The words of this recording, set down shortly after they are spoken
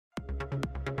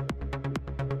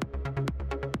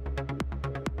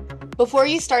Before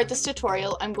you start this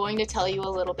tutorial, I'm going to tell you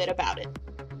a little bit about it.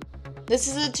 This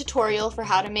is a tutorial for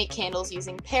how to make candles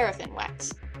using paraffin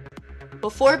wax.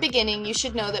 Before beginning, you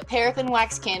should know that paraffin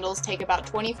wax candles take about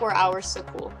 24 hours to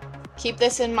cool. Keep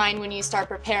this in mind when you start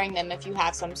preparing them if you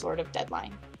have some sort of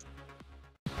deadline.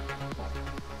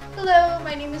 Hello,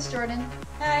 my name is Jordan.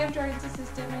 Hi, I'm Jordan's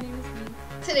assistant. My name is Lee.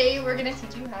 Today we're going to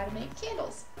teach you how to make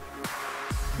candles.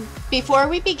 Before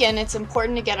we begin, it's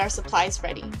important to get our supplies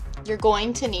ready. You're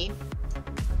going to need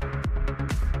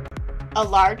a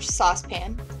large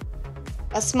saucepan,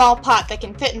 a small pot that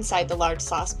can fit inside the large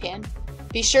saucepan.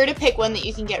 Be sure to pick one that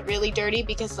you can get really dirty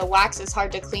because the wax is hard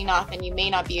to clean off and you may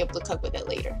not be able to cook with it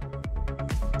later.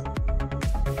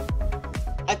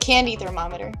 A candy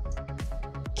thermometer,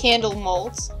 candle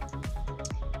molds,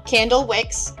 candle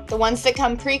wicks. The ones that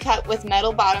come pre-cut with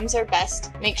metal bottoms are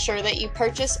best. Make sure that you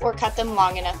purchase or cut them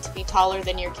long enough to be taller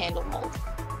than your candle mold.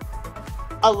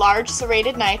 A large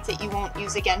serrated knife that you won't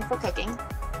use again for cooking.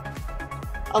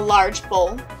 A large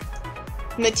bowl.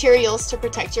 Materials to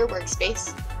protect your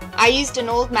workspace. I used an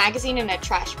old magazine and a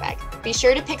trash bag. Be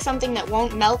sure to pick something that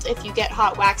won't melt if you get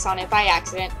hot wax on it by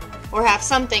accident, or have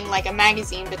something like a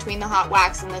magazine between the hot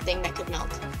wax and the thing that could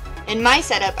melt. In my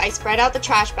setup, I spread out the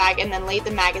trash bag and then laid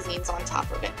the magazines on top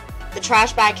of it. The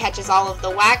trash bag catches all of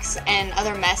the wax and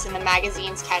other mess, and the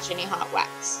magazines catch any hot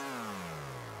wax.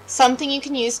 Something you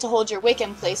can use to hold your wick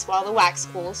in place while the wax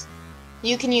cools.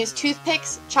 You can use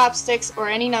toothpicks, chopsticks, or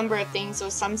any number of things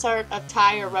with some sort of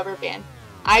tie or rubber band.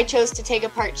 I chose to take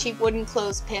apart cheap wooden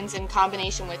clothespins in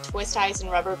combination with twist ties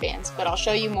and rubber bands, but I'll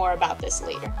show you more about this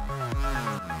later.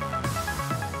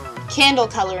 Candle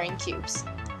coloring cubes.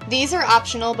 These are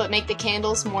optional but make the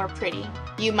candles more pretty.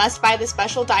 You must buy the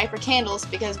special dye for candles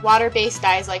because water-based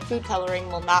dyes like food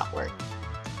coloring will not work.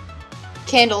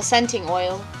 Candle scenting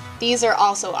oil. These are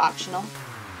also optional.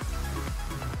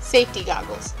 Safety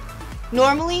goggles.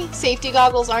 Normally, safety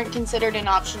goggles aren't considered an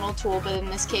optional tool, but in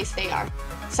this case they are.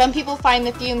 Some people find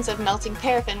the fumes of melting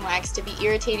paraffin wax to be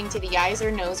irritating to the eyes or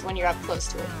nose when you're up close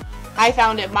to it. I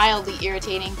found it mildly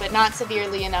irritating, but not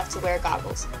severely enough to wear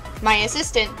goggles. My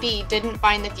assistant, B, didn't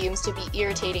find the fumes to be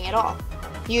irritating at all.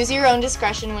 Use your own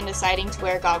discretion when deciding to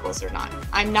wear goggles or not.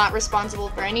 I'm not responsible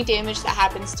for any damage that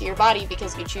happens to your body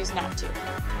because you choose not to.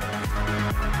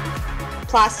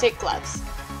 Plastic gloves.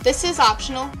 This is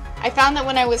optional. I found that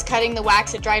when I was cutting the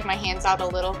wax it dried my hands out a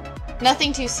little.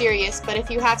 Nothing too serious, but if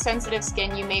you have sensitive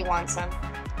skin you may want some.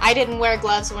 I didn't wear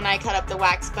gloves when I cut up the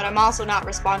wax, but I'm also not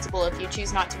responsible if you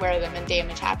choose not to wear them and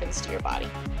damage happens to your body.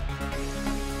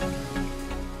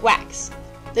 Wax.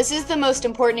 This is the most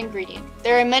important ingredient.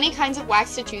 There are many kinds of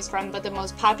wax to choose from, but the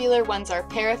most popular ones are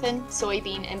paraffin,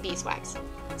 soybean, and beeswax.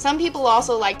 Some people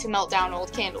also like to melt down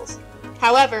old candles.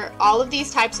 However, all of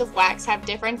these types of wax have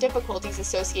different difficulties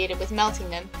associated with melting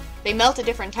them. They melt at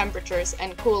different temperatures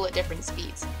and cool at different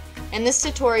speeds. In this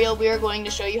tutorial, we are going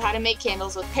to show you how to make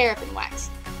candles with paraffin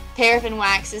wax. Paraffin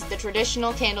wax is the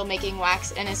traditional candle making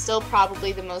wax and is still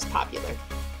probably the most popular.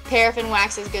 Paraffin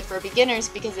wax is good for beginners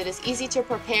because it is easy to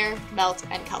prepare, melt,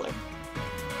 and color.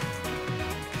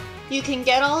 You can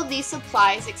get all of these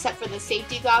supplies except for the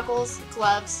safety goggles,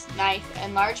 gloves, knife,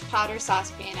 and large pot or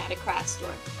saucepan at a craft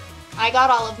store. I got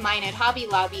all of mine at Hobby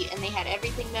Lobby and they had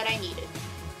everything that I needed.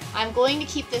 I'm going to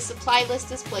keep this supply list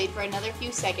displayed for another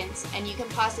few seconds, and you can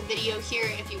pause the video here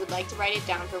if you would like to write it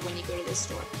down for when you go to the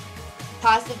store.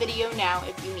 Pause the video now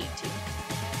if you need to.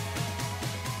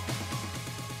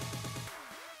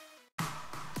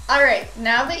 Alright,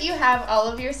 now that you have all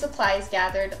of your supplies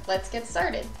gathered, let's get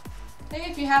started. Okay,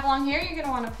 if you have long hair, you're going to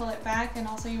want to pull it back, and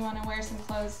also you want to wear some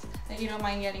clothes that you don't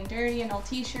mind getting dirty, an old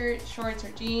t-shirt, shorts or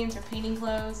jeans, or painting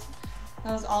clothes.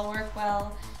 Those all work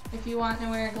well. If you want to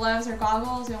wear gloves or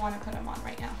goggles, you'll want to put them on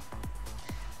right now.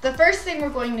 The first thing we're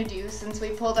going to do, since we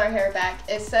pulled our hair back,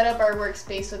 is set up our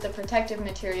workspace with the protective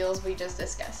materials we just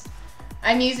discussed.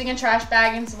 I'm using a trash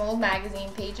bag and some old magazine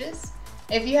pages.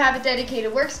 If you have a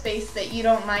dedicated workspace that you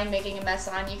don't mind making a mess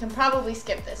on, you can probably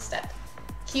skip this step.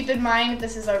 Keep in mind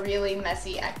this is a really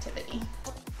messy activity.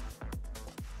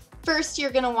 First,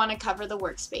 you're going to want to cover the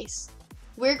workspace.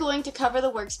 We're going to cover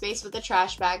the workspace with a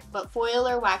trash bag, but foil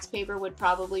or wax paper would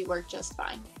probably work just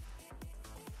fine.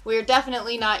 We're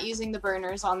definitely not using the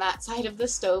burners on that side of the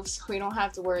stove, so we don't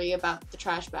have to worry about the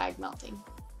trash bag melting.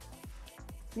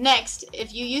 Next,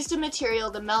 if you used a material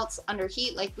that melts under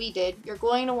heat like we did, you're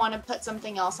going to want to put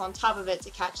something else on top of it to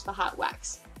catch the hot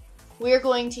wax. We're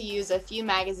going to use a few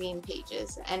magazine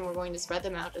pages, and we're going to spread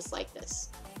them out just like this.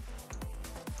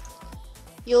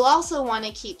 You'll also want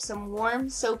to keep some warm,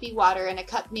 soapy water in a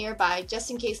cup nearby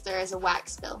just in case there is a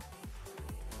wax spill.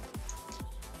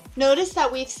 Notice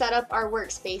that we've set up our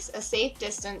workspace a safe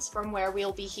distance from where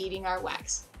we'll be heating our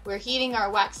wax. We're heating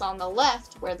our wax on the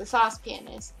left where the saucepan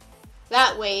is.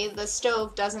 That way, the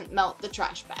stove doesn't melt the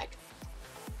trash bag.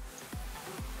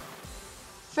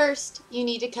 First, you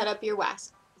need to cut up your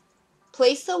wax.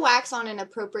 Place the wax on an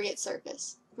appropriate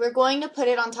surface. We're going to put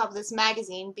it on top of this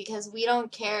magazine because we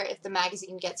don't care if the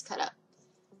magazine gets cut up.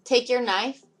 Take your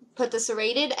knife, put the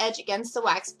serrated edge against the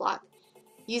wax block.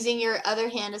 Using your other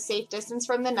hand a safe distance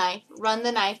from the knife, run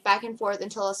the knife back and forth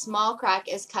until a small crack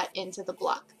is cut into the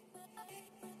block.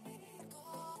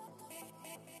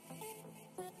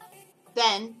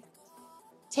 Then,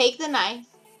 take the knife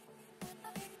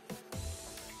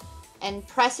and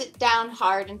press it down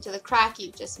hard into the crack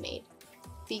you just made.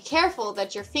 Be careful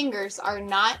that your fingers are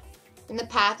not in the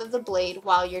path of the blade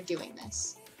while you're doing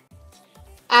this.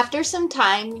 After some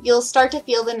time, you'll start to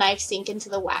feel the knife sink into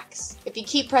the wax. If you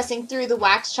keep pressing through, the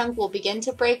wax chunk will begin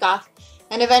to break off,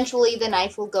 and eventually the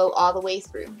knife will go all the way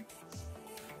through.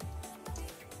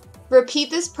 Repeat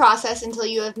this process until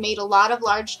you have made a lot of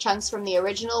large chunks from the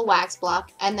original wax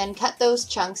block, and then cut those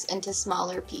chunks into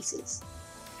smaller pieces.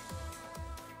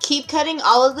 Keep cutting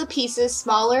all of the pieces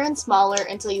smaller and smaller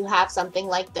until you have something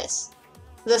like this.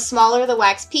 The smaller the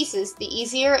wax pieces, the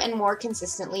easier and more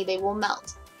consistently they will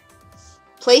melt.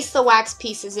 Place the wax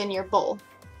pieces in your bowl.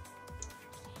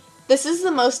 This is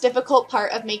the most difficult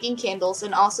part of making candles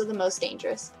and also the most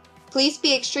dangerous. Please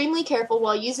be extremely careful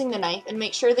while using the knife and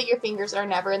make sure that your fingers are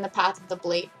never in the path of the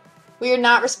blade. We are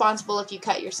not responsible if you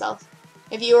cut yourself.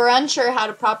 If you are unsure how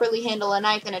to properly handle a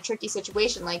knife in a tricky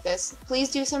situation like this, please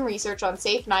do some research on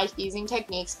safe knife using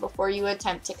techniques before you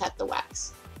attempt to cut the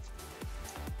wax.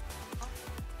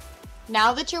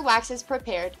 Now that your wax is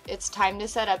prepared, it's time to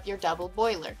set up your double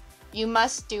boiler. You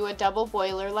must do a double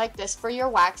boiler like this for your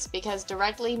wax because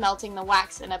directly melting the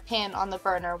wax in a pan on the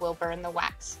burner will burn the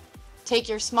wax. Take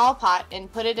your small pot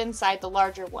and put it inside the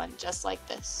larger one, just like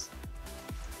this.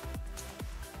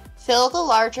 Fill the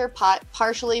larger pot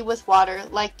partially with water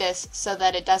like this so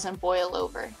that it doesn't boil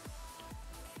over.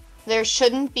 There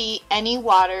shouldn't be any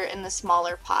water in the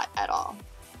smaller pot at all.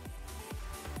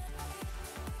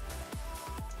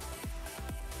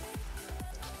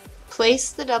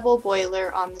 Place the double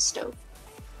boiler on the stove.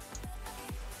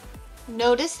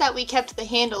 Notice that we kept the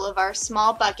handle of our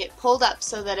small bucket pulled up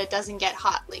so that it doesn't get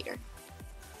hot later.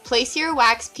 Place your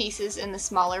wax pieces in the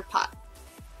smaller pot.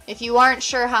 If you aren't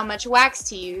sure how much wax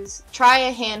to use, try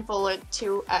a handful or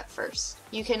two at first.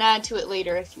 You can add to it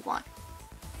later if you want.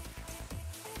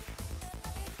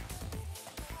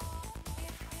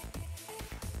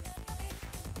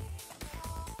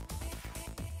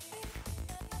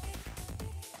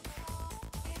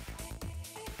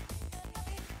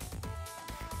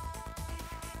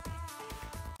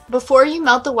 Before you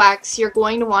melt the wax, you're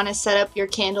going to want to set up your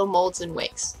candle molds and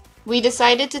wicks. We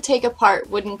decided to take apart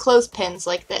wooden clothespins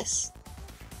like this.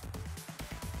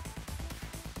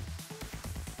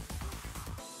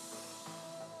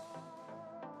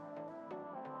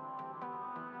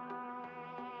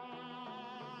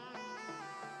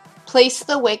 Place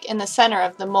the wick in the center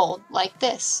of the mold like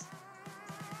this.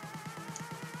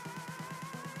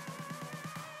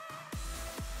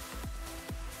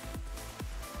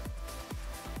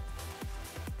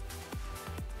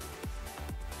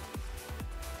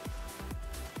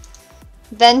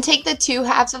 Then take the two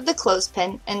halves of the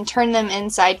clothespin and turn them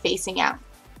inside facing out.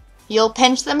 You'll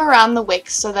pinch them around the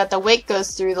wick so that the wick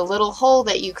goes through the little hole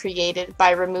that you created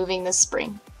by removing the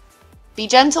spring. Be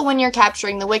gentle when you're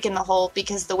capturing the wick in the hole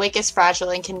because the wick is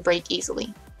fragile and can break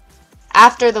easily.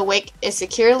 After the wick is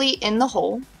securely in the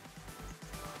hole,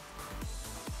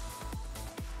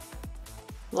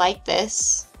 like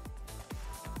this,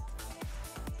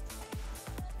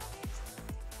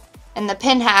 and the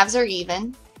pin halves are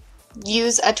even,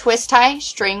 use a twist tie,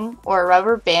 string, or a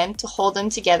rubber band to hold them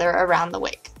together around the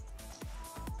wick.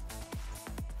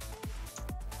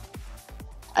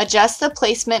 Adjust the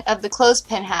placement of the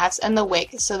clothespin halves and the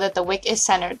wick so that the wick is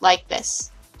centered like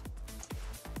this.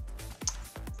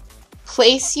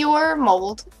 Place your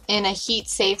mold in a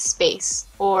heat-safe space,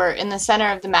 or in the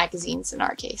center of the magazines in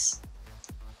our case.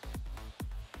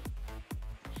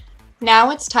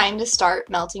 Now it's time to start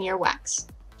melting your wax.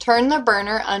 Turn the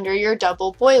burner under your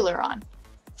double boiler on.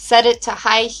 Set it to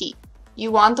high heat.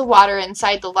 You want the water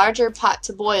inside the larger pot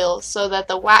to boil so that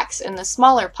the wax in the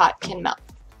smaller pot can melt.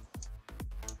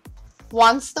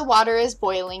 Once the water is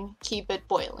boiling, keep it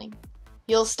boiling.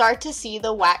 You'll start to see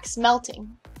the wax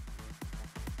melting.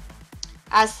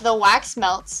 As the wax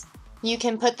melts, you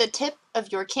can put the tip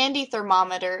of your candy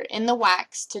thermometer in the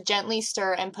wax to gently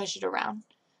stir and push it around.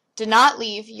 Do not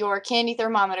leave your candy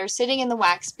thermometer sitting in the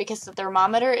wax because the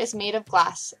thermometer is made of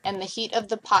glass and the heat of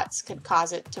the pots could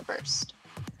cause it to burst.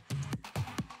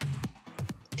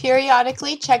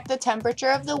 Periodically check the temperature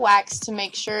of the wax to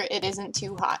make sure it isn't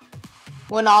too hot.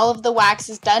 When all of the wax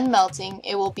is done melting,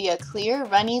 it will be a clear,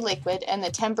 runny liquid and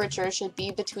the temperature should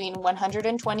be between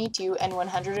 122 and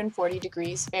 140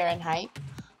 degrees Fahrenheit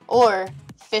or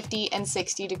 50 and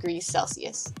 60 degrees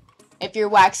Celsius. If your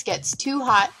wax gets too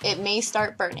hot, it may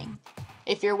start burning.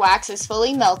 If your wax is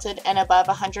fully melted and above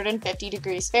 150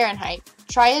 degrees Fahrenheit,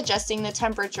 try adjusting the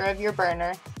temperature of your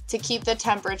burner to keep the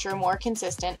temperature more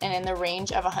consistent and in the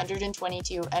range of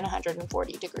 122 and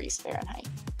 140 degrees Fahrenheit.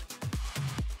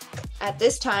 At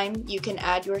this time, you can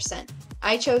add your scent.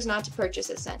 I chose not to purchase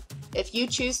a scent. If you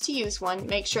choose to use one,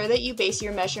 make sure that you base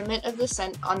your measurement of the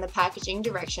scent on the packaging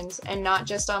directions and not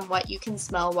just on what you can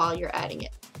smell while you're adding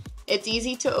it. It's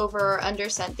easy to over or under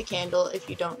scent the candle if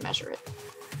you don't measure it.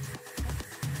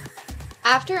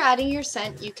 After adding your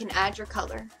scent, you can add your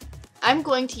color. I'm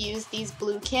going to use these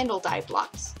blue candle dye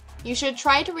blocks. You should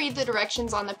try to read the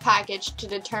directions on the package to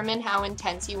determine how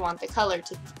intense you want the color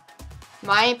to be.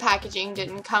 My packaging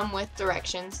didn't come with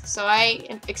directions, so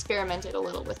I experimented a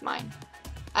little with mine.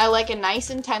 I like a nice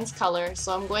intense color,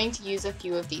 so I'm going to use a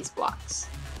few of these blocks.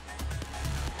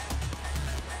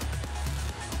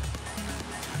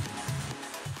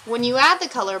 When you add the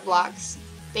color blocks,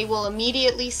 they will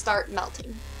immediately start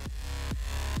melting.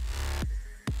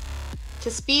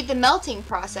 To speed the melting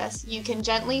process, you can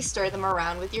gently stir them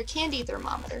around with your candy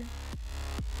thermometer.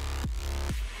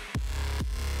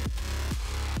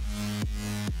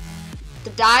 The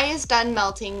dye is done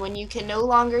melting when you can no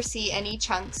longer see any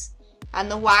chunks and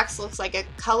the wax looks like a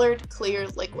colored clear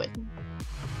liquid.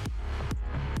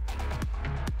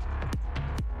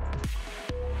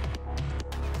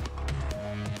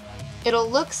 It'll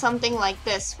look something like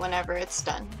this whenever it's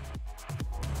done.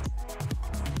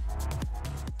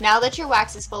 Now that your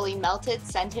wax is fully melted,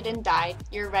 scented, and dyed,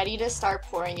 you're ready to start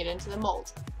pouring it into the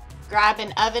mold. Grab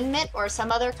an oven mitt or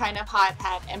some other kind of hot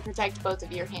pad and protect both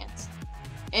of your hands.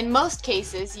 In most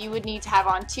cases, you would need to have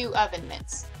on 2 oven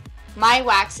mitts. My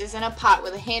wax is in a pot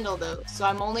with a handle though, so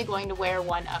I'm only going to wear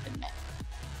 1 oven mitt.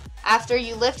 After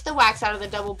you lift the wax out of the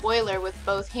double boiler with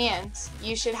both hands,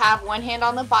 you should have one hand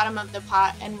on the bottom of the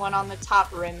pot and one on the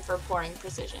top rim for pouring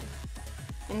precision.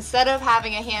 Instead of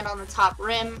having a hand on the top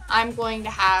rim, I'm going to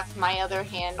have my other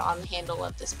hand on the handle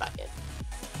of this bucket.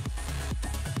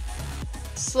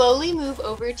 Slowly move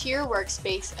over to your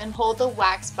workspace and hold the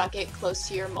wax bucket close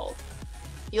to your mold.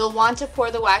 You'll want to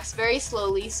pour the wax very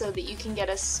slowly so that you can get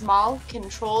a small,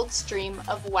 controlled stream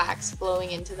of wax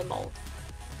flowing into the mold.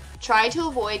 Try to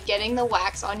avoid getting the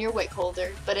wax on your wick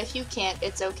holder, but if you can't,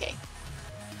 it's okay.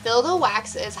 Fill the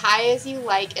wax as high as you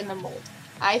like in the mold.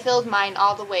 I filled mine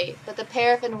all the way, but the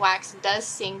paraffin wax does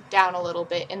sink down a little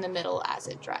bit in the middle as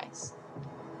it dries.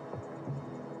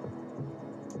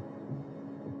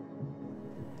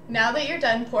 Now that you're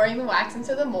done pouring the wax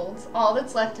into the molds, all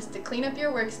that's left is to clean up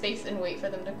your workspace and wait for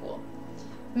them to cool.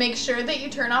 Make sure that you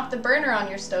turn off the burner on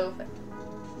your stove.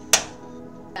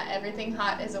 That everything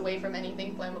hot is away from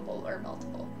anything flammable or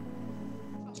meltable.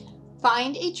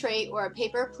 Find a tray or a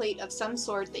paper plate of some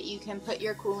sort that you can put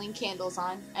your cooling candles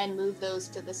on and move those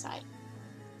to the side.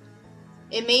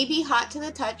 It may be hot to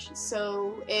the touch,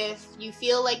 so if you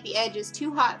feel like the edge is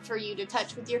too hot for you to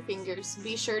touch with your fingers,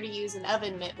 be sure to use an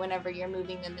oven mitt whenever you're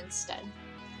moving them instead.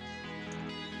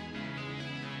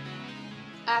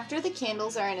 After the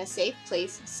candles are in a safe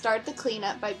place, start the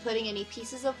cleanup by putting any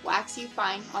pieces of wax you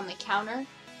find on the counter,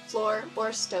 floor,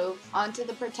 or stove onto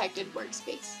the protected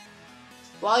workspace.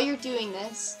 While you're doing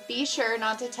this, be sure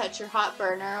not to touch your hot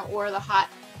burner or the hot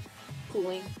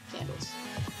cooling candles.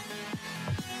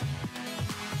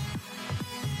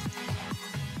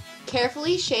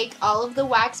 Carefully shake all of the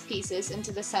wax pieces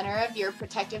into the center of your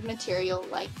protective material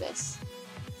like this.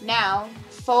 Now,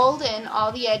 fold in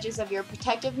all the edges of your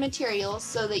protective material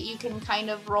so that you can kind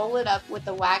of roll it up with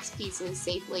the wax pieces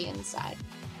safely inside.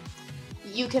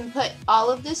 You can put all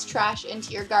of this trash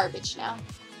into your garbage now.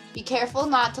 Be careful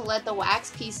not to let the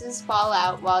wax pieces fall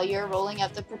out while you're rolling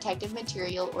up the protective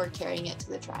material or carrying it to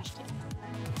the trash can.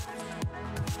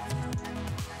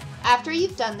 After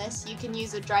you've done this, you can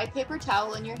use a dry paper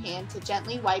towel in your hand to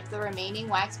gently wipe the remaining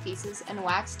wax pieces and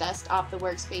wax dust off the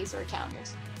workspace or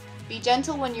counters. Be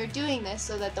gentle when you're doing this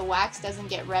so that the wax doesn't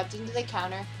get rubbed into the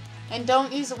counter, and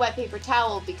don't use a wet paper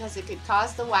towel because it could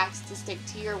cause the wax to stick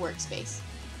to your workspace.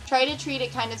 Try to treat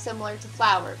it kind of similar to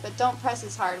flour, but don't press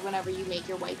as hard whenever you make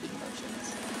your wiping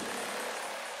motions.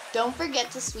 Don't forget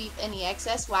to sweep any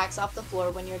excess wax off the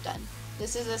floor when you're done.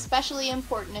 This is especially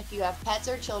important if you have pets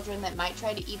or children that might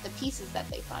try to eat the pieces that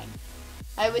they find.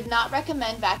 I would not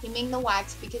recommend vacuuming the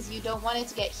wax because you don't want it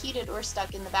to get heated or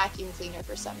stuck in the vacuum cleaner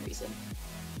for some reason.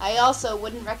 I also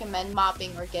wouldn't recommend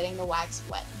mopping or getting the wax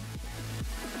wet.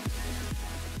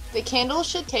 The candles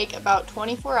should take about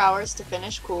 24 hours to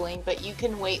finish cooling, but you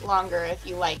can wait longer if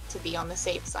you like to be on the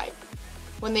safe side.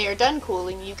 When they are done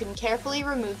cooling, you can carefully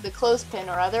remove the clothespin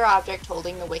or other object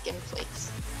holding the wick in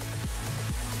place.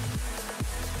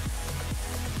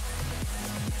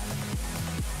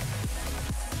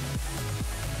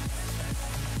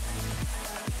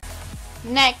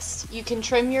 Next, you can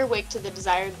trim your wick to the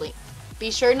desired length.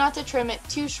 Be sure not to trim it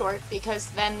too short because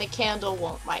then the candle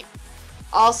won't light.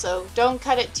 Also, don't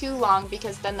cut it too long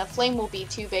because then the flame will be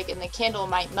too big and the candle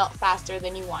might melt faster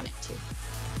than you want it to.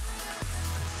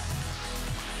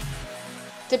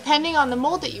 Depending on the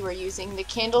mold that you are using, the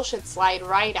candle should slide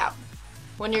right out.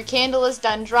 When your candle is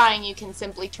done drying, you can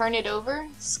simply turn it over,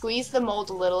 squeeze the mold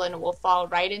a little, and it will fall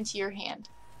right into your hand.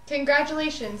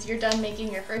 Congratulations, you're done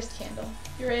making your first candle.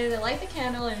 You're ready to light the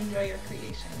candle and enjoy your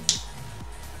creation.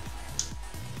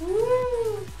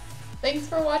 Woo! Thanks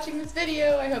for watching this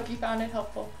video. I hope you found it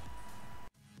helpful.